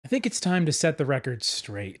think it's time to set the record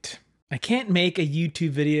straight. I can't make a YouTube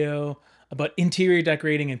video about interior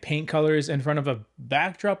decorating and paint colors in front of a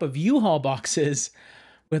backdrop of U-Haul boxes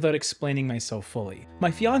without explaining myself fully.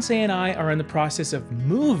 My fiance and I are in the process of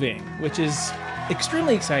moving, which is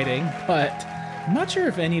extremely exciting, but I'm not sure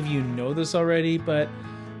if any of you know this already, but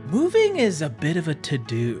moving is a bit of a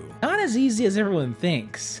to-do. Not as easy as everyone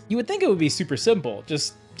thinks. You would think it would be super simple.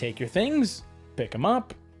 Just take your things, pick them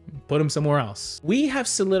up, put them somewhere else. We have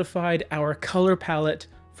solidified our color palette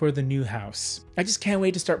for the new house. I just can't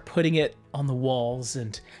wait to start putting it on the walls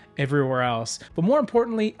and everywhere else. But more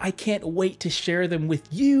importantly, I can't wait to share them with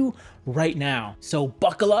you right now. So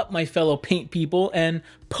buckle up, my fellow paint people, and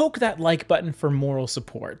poke that like button for moral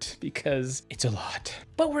support, because it's a lot.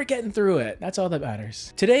 But we're getting through it. That's all that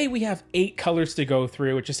matters. Today we have 8 colors to go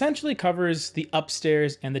through, which essentially covers the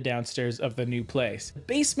upstairs and the downstairs of the new place. The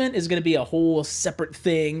basement is gonna be a whole separate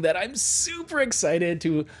thing that I'm super excited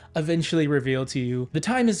to eventually reveal to you. The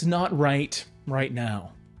time is not right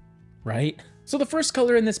now, right? So the first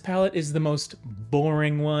color in this palette is the most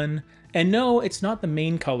boring one. And no, it's not the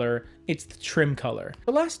main color, it's the trim color.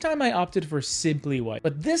 The last time I opted for Simply White,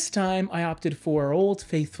 but this time I opted for our old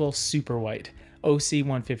faithful Super White, OC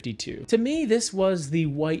 152. To me, this was the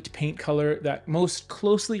white paint color that most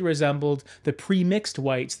closely resembled the pre-mixed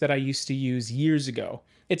whites that I used to use years ago.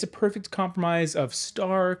 It's a perfect compromise of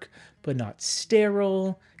stark, but not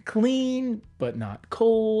sterile, clean, but not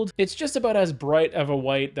cold. It's just about as bright of a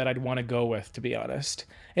white that I'd want to go with, to be honest.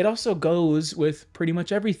 It also goes with pretty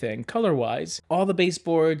much everything, color-wise. All the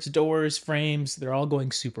baseboards, doors, frames, they're all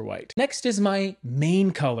going super white. Next is my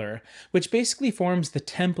main color, which basically forms the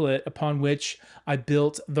template upon which I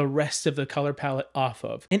built the rest of the color palette off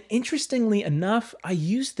of. And interestingly enough, I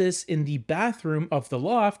used this in the bathroom of the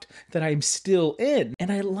loft that I'm still in.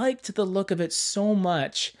 And I liked the look of it so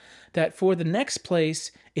much that for the next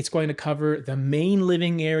place, it's going to cover the main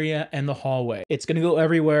living area and the hallway. It's going to go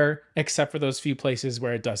everywhere except for those few places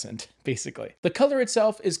where it doesn't, basically. The color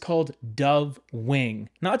itself is called Dove Wing.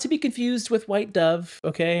 Not to be confused with White Dove,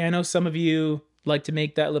 okay? I know some of you like to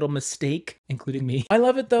make that little mistake, including me. I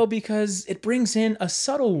love it though because it brings in a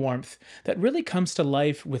subtle warmth that really comes to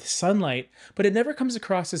life with sunlight, but it never comes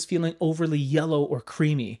across as feeling overly yellow or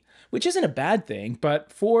creamy, which isn't a bad thing,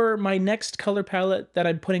 but for my next color palette that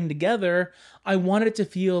I'm putting together, I wanted it to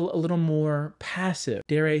feel a little more passive,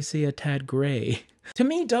 dare I say a tad gray. To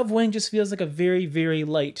me, Dove Wing just feels like a very, very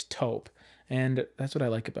light taupe, and that's what I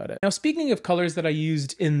like about it. Now, speaking of colors that I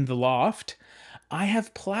used in the loft, I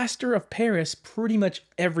have plaster of Paris pretty much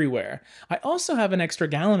everywhere. I also have an extra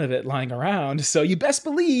gallon of it lying around, so you best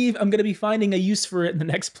believe I'm gonna be finding a use for it in the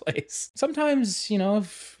next place. Sometimes, you know,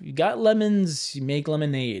 if you got lemons, you make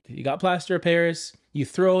lemonade. You got plaster of Paris, you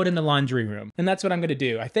throw it in the laundry room. And that's what I'm gonna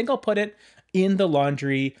do. I think I'll put it in the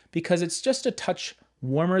laundry because it's just a touch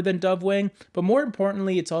warmer than Dove Wing, but more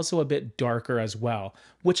importantly, it's also a bit darker as well,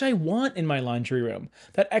 which I want in my laundry room.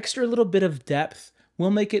 That extra little bit of depth will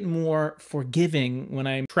make it more forgiving when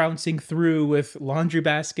I'm trouncing through with laundry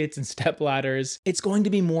baskets and step ladders. It's going to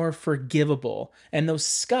be more forgivable, and those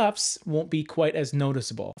scuffs won't be quite as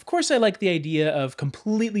noticeable. Of course, I like the idea of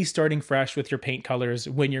completely starting fresh with your paint colors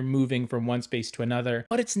when you're moving from one space to another,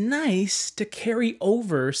 but it's nice to carry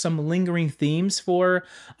over some lingering themes for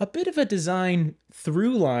a bit of a design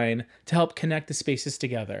through line to help connect the spaces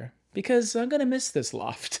together. Because I'm gonna miss this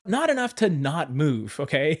loft. Not enough to not move,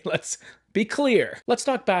 okay? Let's be clear. Let's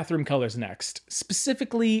talk bathroom colors next,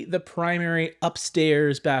 specifically the primary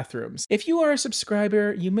upstairs bathrooms. If you are a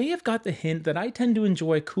subscriber, you may have got the hint that I tend to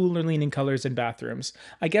enjoy cooler leaning colors in bathrooms,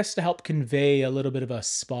 I guess to help convey a little bit of a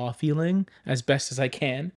spa feeling as best as I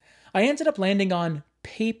can. I ended up landing on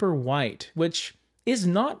Paper White, which is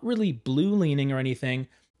not really blue leaning or anything.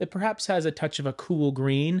 It perhaps has a touch of a cool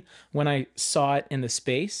green when I saw it in the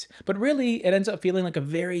space, but really it ends up feeling like a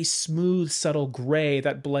very smooth, subtle gray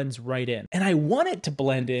that blends right in. And I want it to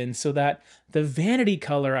blend in so that the vanity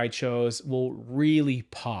color I chose will really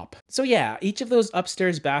pop. So yeah, each of those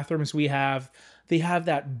upstairs bathrooms we have, they have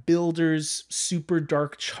that builder's super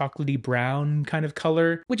dark chocolatey brown kind of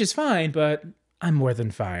color, which is fine, but I'm more than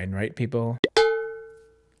fine, right, people?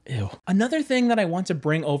 Ew. Another thing that I want to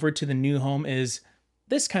bring over to the new home is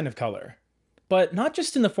this kind of color, but not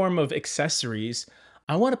just in the form of accessories.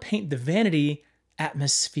 I want to paint the vanity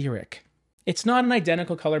atmospheric. It's not an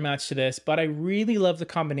identical color match to this, but I really love the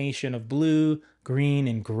combination of blue, green,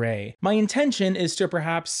 and gray. My intention is to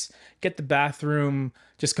perhaps get the bathroom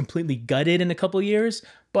just completely gutted in a couple years,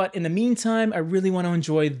 but in the meantime, I really want to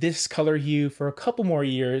enjoy this color hue for a couple more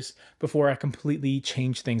years before I completely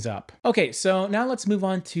change things up. Okay, so now let's move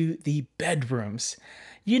on to the bedrooms.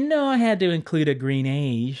 You know I had to include a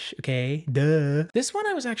greenish, okay? Duh. This one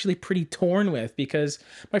I was actually pretty torn with because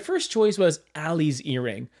my first choice was Allie's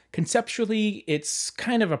earring. Conceptually, it's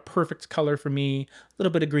kind of a perfect color for me. A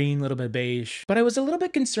little bit of green, a little bit of beige. But I was a little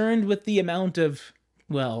bit concerned with the amount of,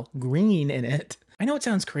 well, green in it. I know it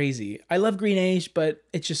sounds crazy. I love greenish, but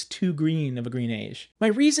it's just too green of a greenish. My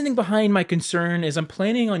reasoning behind my concern is I'm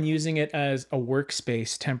planning on using it as a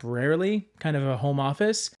workspace temporarily, kind of a home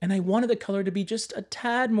office, and I wanted the color to be just a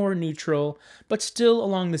tad more neutral, but still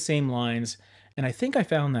along the same lines, and I think I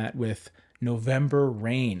found that with November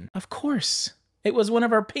Rain. Of course. It was one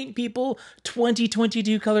of our Paint People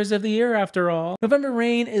 2022 colors of the year after all. November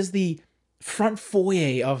Rain is the front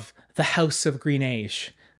foyer of the House of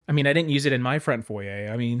Greenish. I mean, I didn't use it in my front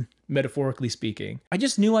foyer, I mean, metaphorically speaking. I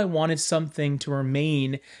just knew I wanted something to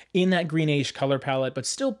remain in that greenish color palette, but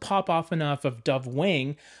still pop off enough of Dove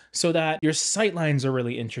Wing so that your sightlines are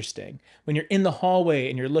really interesting. When you're in the hallway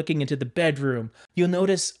and you're looking into the bedroom, you'll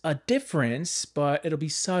notice a difference, but it'll be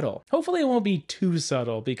subtle. Hopefully it won't be too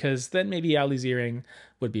subtle because then maybe Allie's earring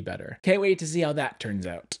would be better. Can't wait to see how that turns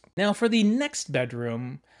out. Now for the next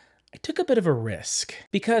bedroom, I took a bit of a risk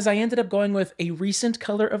because I ended up going with a recent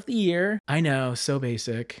color of the year. I know, so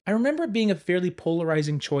basic. I remember it being a fairly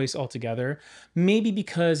polarizing choice altogether, maybe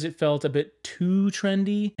because it felt a bit too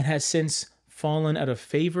trendy and has since fallen out of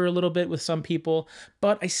favor a little bit with some people,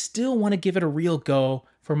 but I still want to give it a real go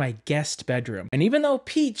for my guest bedroom. And even though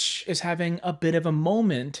Peach is having a bit of a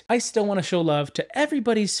moment, I still want to show love to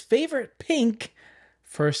everybody's favorite pink,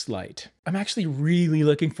 First Light. I'm actually really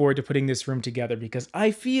looking forward to putting this room together because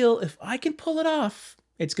I feel if I can pull it off,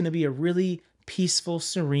 it's going to be a really peaceful,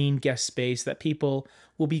 serene guest space that people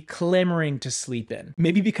will be clamoring to sleep in.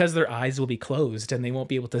 Maybe because their eyes will be closed and they won't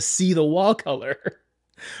be able to see the wall color.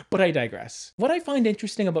 But I digress. What I find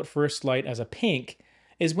interesting about First Light as a pink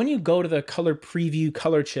is when you go to the color preview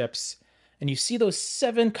color chips and you see those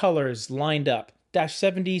 7 colors lined up,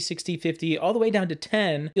 -70, 60, 50, all the way down to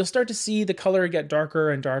 10, you'll start to see the color get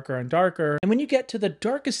darker and darker and darker. And when you get to the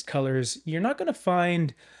darkest colors, you're not going to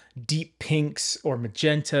find deep pinks or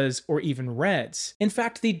magentas or even reds. In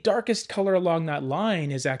fact, the darkest color along that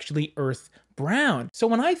line is actually earth brown. So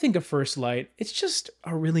when I think of First Light, it's just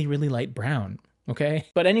a really, really light brown. Okay?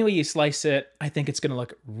 But anyway you slice it, I think it's gonna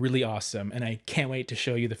look really awesome, and I can't wait to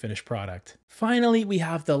show you the finished product. Finally, we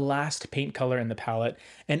have the last paint color in the palette,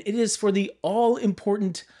 and it is for the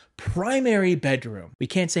all-important primary bedroom. We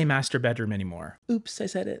can't say master bedroom anymore. Oops, I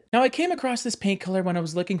said it. Now, I came across this paint color when I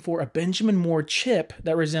was looking for a Benjamin Moore chip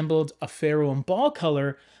that resembled a Pharaoh and Ball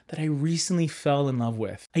color that I recently fell in love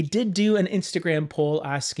with. I did do an Instagram poll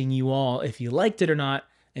asking you all if you liked it or not,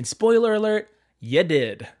 and spoiler alert, you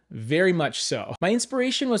did. Very much so. My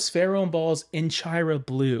inspiration was Pharaoh and Ball's Enchira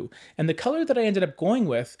Blue, and the color that I ended up going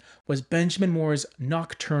with was Benjamin Moore's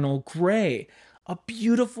Nocturnal Gray, a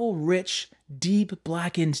beautiful, rich, deep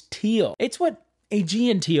blackened teal. It's what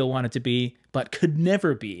Aegean teal wanted to be, but could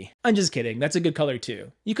never be. I'm just kidding, that's a good color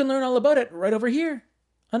too. You can learn all about it right over here.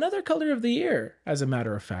 Another color of the year, as a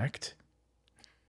matter of fact.